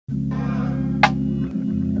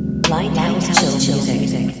Lighthouse chill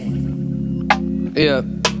music. Yeah.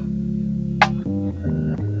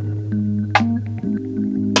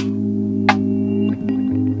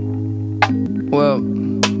 Well,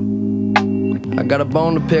 I got a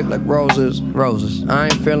bone to pick like roses. I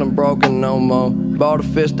ain't feeling broken no more. Bought a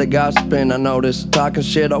fist that got spin, I noticed. Talking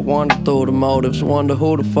shit, I wonder through the motives. Wonder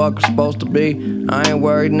who the fuck I'm supposed to be. I ain't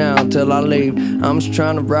worried now until I leave. I'm just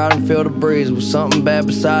trying to ride and feel the breeze with something bad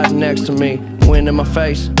beside and next to me. Wind in my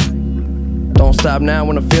face. Don't stop now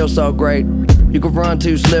when I feel so great. You can run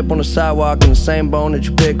till you slip on the sidewalk, and the same bone that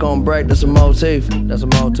you pick on break. That's a motif.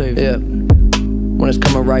 Yeah. When it's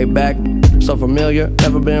coming right back. So familiar,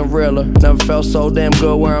 never been realer. Never felt so damn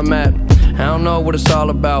good where I'm at. I don't know what it's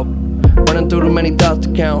all about. Running through too many thoughts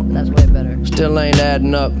to count. That's way better. Still ain't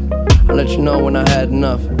adding up. I'll let you know when I had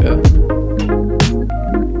enough. Yeah.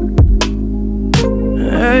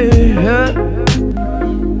 Hey, yeah.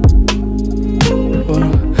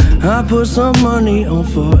 Well, I put some money on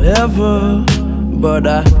forever, but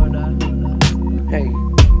hey,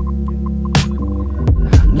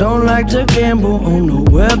 don't like to gamble on the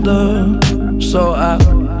weather, so I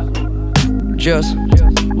just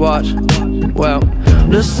watch. Well,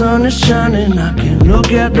 the sun is shining, I can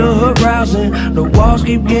look at the horizon. The walls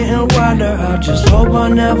keep getting wider, I just hope I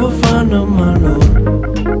never find them, I know.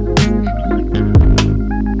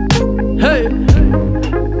 Hey!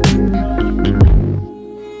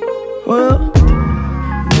 Well,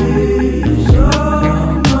 these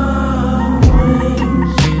are my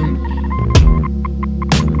wings.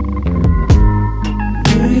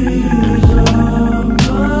 These are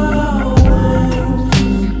my wings.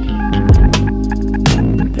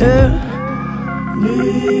 Yeah.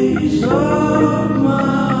 These are my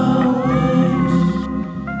wings.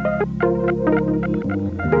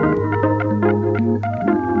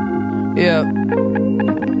 Yeah.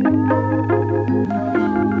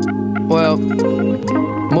 Well,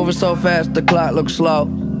 moving so fast the clock looks slow.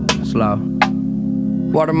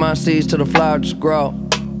 Water my seeds till the flower just grow.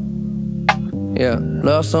 Yeah,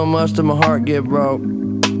 love so much that my heart get broke. I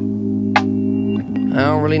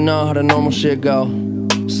don't really know how the normal shit go,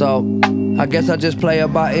 so I guess I just play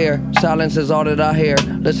it by ear. Silence is all that I hear.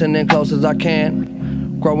 Listening close as I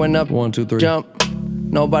can. Growing up, 1, 2, 3, jump.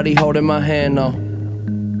 Nobody holding my hand, no.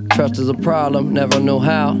 Trust is a problem, never knew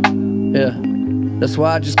how. Yeah. That's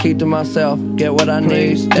why I just keep to myself, get what I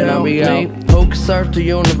need, and I'll be out. Who can search the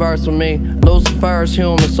universe with me? Lucifer is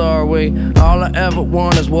human, so are we. All I ever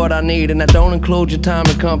want is what I need, and that don't include your time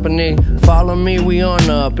and company. Follow me, we on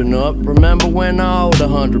the up and up. Remember when I owed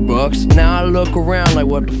 $100? Now I look around like,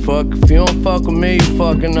 what the fuck? If you don't fuck with me, you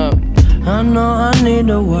fucking up. I know I need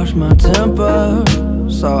to watch my temper,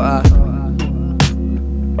 so I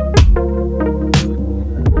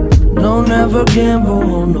don't ever gamble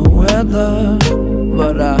on the weather,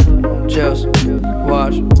 but I just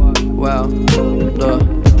watch. Wow,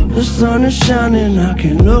 the sun is shining, I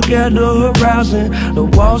can look at the horizon. The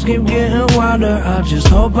walls keep getting wider, I just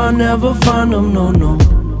hope I never find them, no.